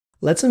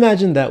Let's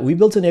imagine that we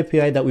built an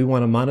API that we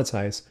want to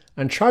monetize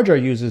and charge our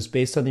users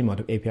based on the amount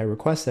of API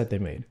requests that they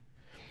made.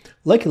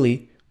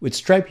 Luckily, with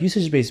Stripe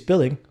usage-based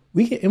billing,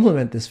 we can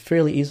implement this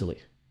fairly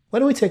easily. Why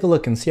don't we take a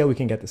look and see how we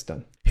can get this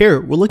done? Here,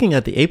 we're looking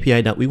at the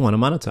API that we want to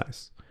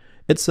monetize.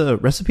 It's a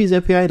recipes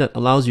API that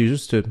allows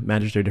users to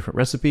manage their different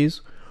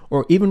recipes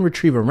or even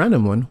retrieve a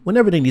random one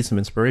whenever they need some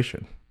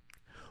inspiration.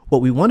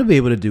 What we want to be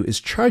able to do is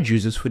charge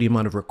users for the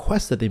amount of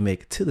requests that they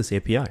make to this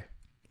API.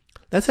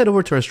 Let's head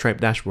over to our Stripe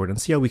dashboard and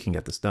see how we can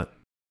get this done.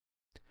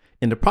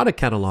 In the product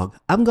catalog,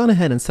 I've gone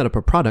ahead and set up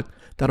a product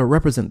that'll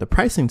represent the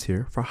pricing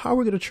tier for how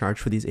we're going to charge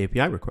for these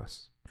API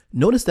requests.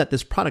 Notice that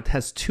this product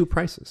has two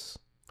prices.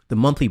 The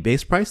monthly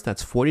base price,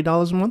 that's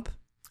 $40 a month,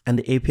 and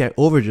the API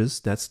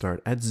overages that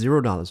start at $0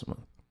 a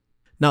month.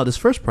 Now, this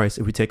first price,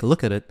 if we take a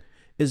look at it,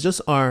 is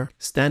just our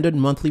standard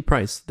monthly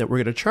price that we're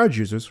going to charge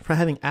users for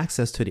having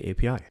access to the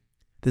API.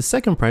 The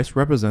second price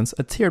represents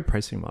a tiered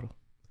pricing model.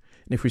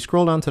 And if we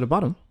scroll down to the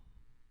bottom,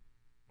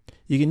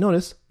 you can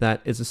notice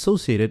that it's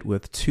associated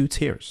with two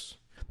tiers.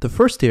 The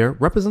first tier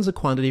represents a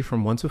quantity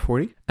from 1 to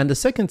 40, and the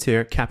second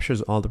tier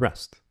captures all the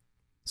rest.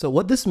 So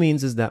what this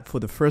means is that for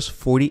the first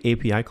 40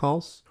 API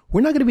calls,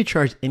 we're not going to be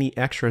charged any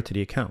extra to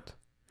the account.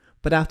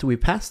 But after we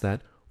pass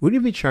that, we're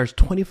going to be charged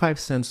 25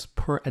 cents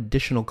per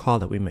additional call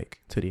that we make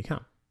to the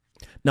account.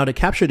 Now, to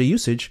capture the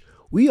usage,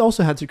 we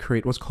also had to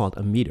create what's called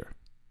a meter.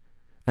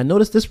 And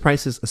notice this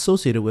price is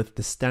associated with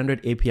the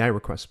standard API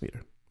request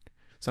meter.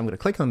 So I'm going to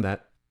click on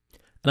that.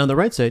 And on the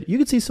right side, you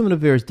can see some of the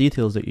various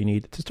details that you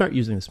need to start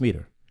using this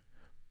meter.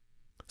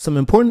 Some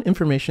important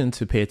information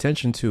to pay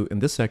attention to in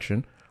this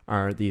section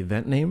are the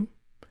event name,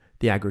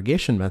 the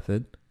aggregation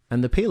method,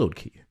 and the payload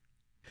key.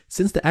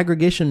 Since the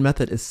aggregation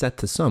method is set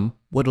to sum,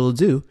 what it'll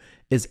do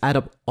is add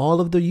up all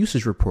of the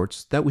usage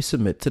reports that we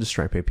submit to the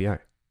Stripe API.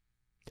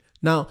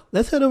 Now,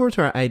 let's head over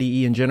to our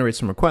IDE and generate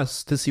some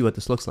requests to see what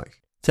this looks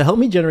like. To help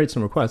me generate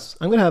some requests,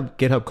 I'm going to have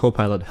GitHub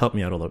Copilot help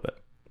me out a little bit.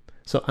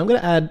 So I'm going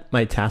to add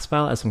my task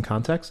file as some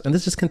context, and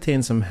this just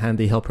contains some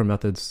handy helper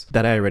methods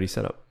that I already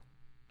set up.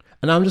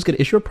 And now I'm just going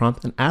to issue a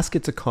prompt and ask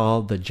it to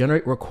call the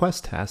generate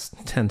request task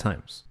 10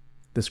 times.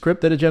 The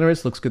script that it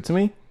generates looks good to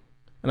me,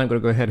 and I'm going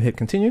to go ahead and hit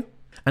continue.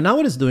 And now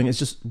what it's doing is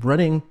just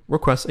running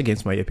requests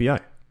against my API.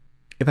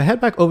 If I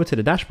head back over to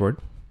the dashboard,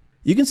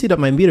 you can see that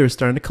my meter is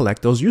starting to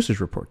collect those usage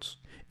reports.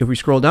 If we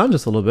scroll down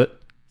just a little bit,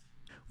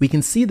 we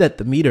can see that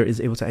the meter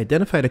is able to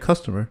identify the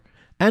customer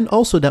and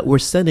also that we're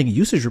sending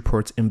usage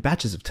reports in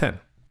batches of 10.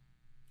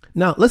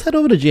 Now let's head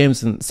over to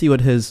James and see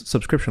what his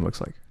subscription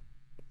looks like.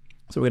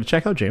 So we're going to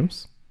check out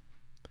James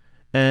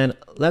and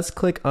let's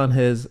click on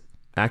his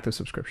active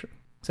subscription.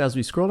 So as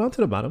we scroll down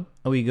to the bottom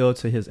and we go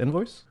to his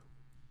invoice,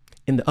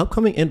 in the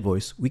upcoming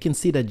invoice, we can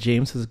see that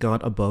James has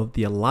gone above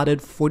the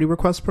allotted 40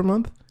 requests per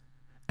month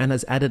and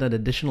has added an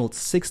additional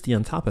 60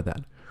 on top of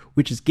that,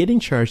 which is getting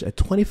charged at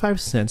 25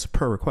 cents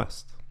per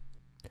request.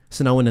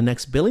 So now when the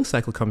next billing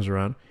cycle comes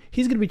around,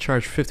 he's going to be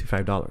charged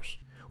 $55,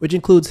 which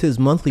includes his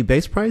monthly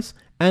base price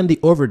and the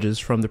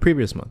overages from the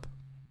previous month.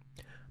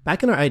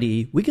 Back in our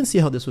IDE, we can see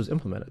how this was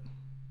implemented.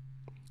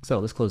 So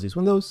let's close these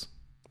windows.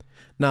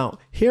 Now,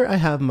 here I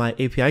have my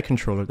API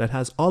controller that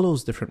has all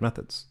those different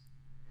methods.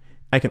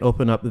 I can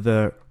open up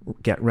the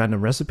get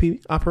random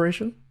recipe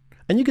operation,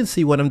 and you can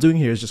see what I'm doing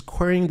here is just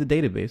querying the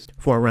database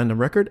for a random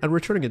record and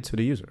returning it to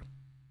the user.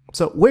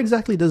 So where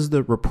exactly does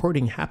the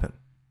reporting happen?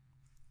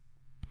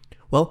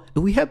 Well,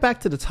 if we head back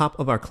to the top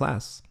of our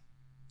class,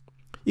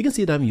 you can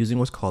see that I'm using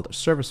what's called a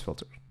service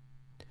filter.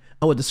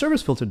 And what the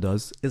service filter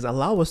does is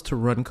allow us to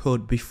run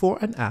code before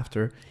and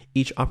after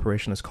each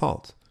operation is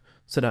called.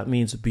 So that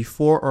means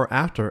before or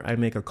after I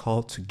make a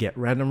call to get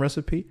random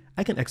recipe,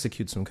 I can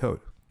execute some code.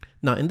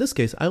 Now in this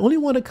case, I only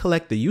want to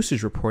collect the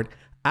usage report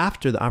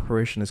after the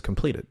operation is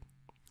completed.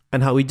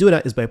 And how we do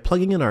that is by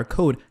plugging in our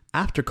code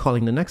after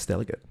calling the next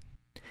delegate.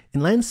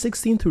 In lines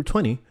 16 through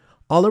 20,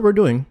 all that we're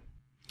doing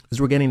is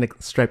we're getting the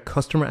Stripe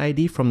customer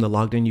ID from the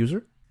logged in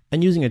user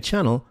and using a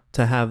channel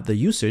to have the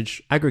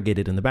usage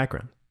aggregated in the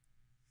background.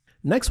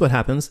 Next, what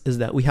happens is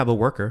that we have a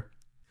worker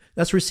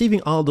that's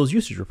receiving all those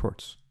usage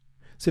reports.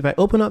 So if I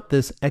open up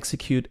this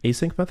execute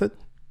async method,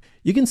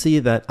 you can see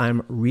that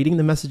I'm reading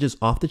the messages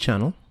off the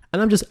channel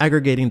and I'm just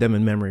aggregating them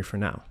in memory for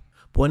now.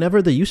 But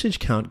whenever the usage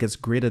count gets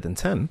greater than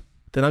 10,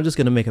 then I'm just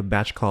going to make a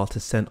batch call to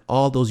send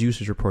all those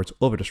usage reports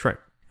over to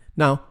Stripe.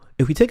 Now,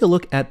 if we take a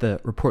look at the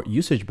report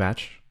usage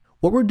batch,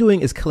 what we're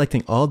doing is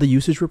collecting all the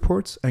usage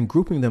reports and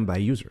grouping them by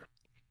user.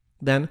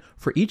 Then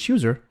for each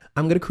user,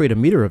 I'm going to create a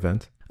meter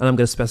event and I'm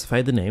going to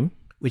specify the name,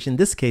 which in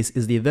this case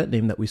is the event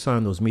name that we saw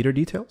in those meter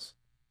details.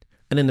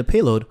 And in the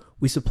payload,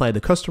 we supply the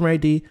customer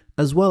ID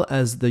as well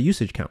as the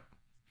usage count.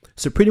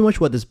 So pretty much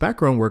what this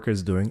background worker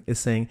is doing is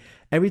saying,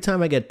 every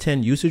time I get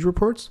 10 usage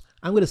reports,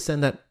 I'm going to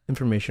send that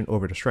information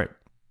over to Stripe.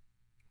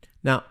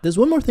 Now, there's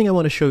one more thing I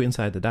want to show you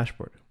inside the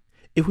dashboard.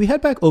 If we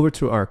head back over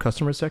to our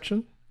customer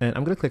section, and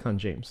I'm going to click on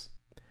James.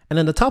 And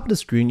at the top of the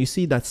screen, you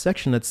see that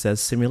section that says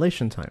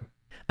simulation time.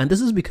 And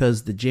this is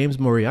because the James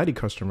Moriarty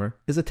customer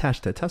is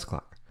attached to a test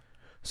clock.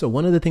 So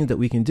one of the things that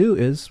we can do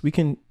is we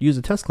can use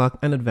a test clock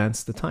and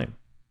advance the time.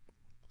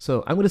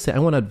 So I'm going to say I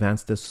want to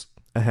advance this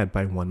ahead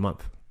by 1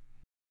 month.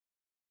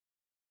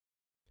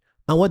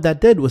 And what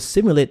that did was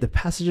simulate the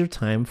passage of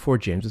time for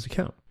James's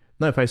account.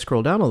 Now, if I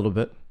scroll down a little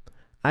bit,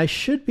 I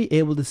should be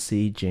able to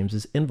see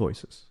James's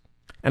invoices.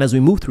 And as we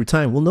move through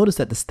time, we'll notice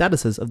that the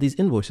statuses of these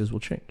invoices will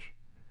change.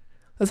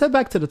 Let's head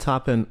back to the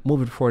top and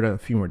move it forward a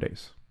few more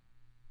days.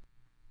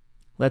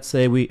 Let's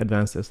say we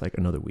advance this like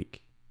another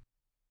week.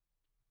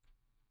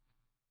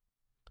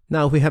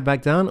 Now, if we head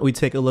back down, we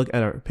take a look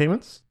at our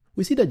payments.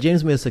 We see that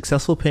James made a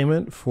successful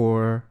payment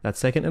for that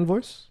second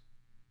invoice.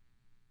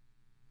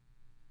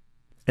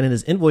 And in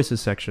his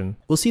invoices section,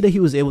 we'll see that he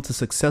was able to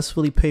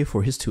successfully pay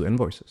for his 2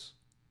 invoices.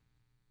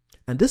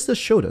 And this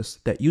just showed us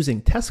that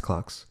using test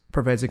clocks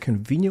provides a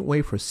convenient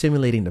way for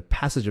simulating the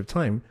passage of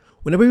time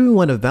whenever we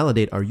want to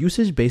validate our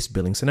usage-based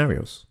billing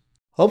scenarios.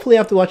 Hopefully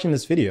after watching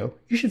this video,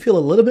 you should feel a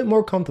little bit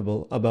more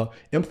comfortable about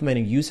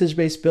implementing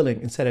usage-based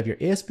billing inside of your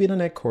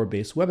ASP.NET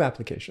Core-based web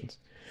applications,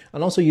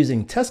 and also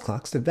using test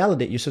clocks to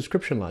validate your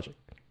subscription logic.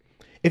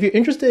 If you're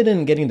interested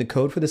in getting the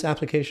code for this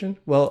application,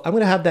 well, I'm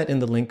going to have that in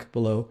the link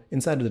below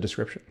inside of the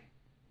description.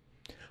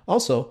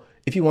 Also,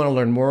 if you want to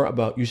learn more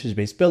about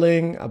usage-based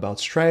billing, about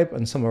Stripe,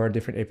 and some of our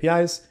different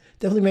APIs,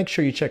 definitely make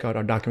sure you check out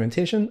our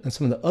documentation and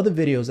some of the other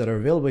videos that are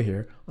available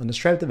here on the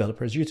Stripe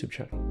Developers YouTube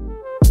channel.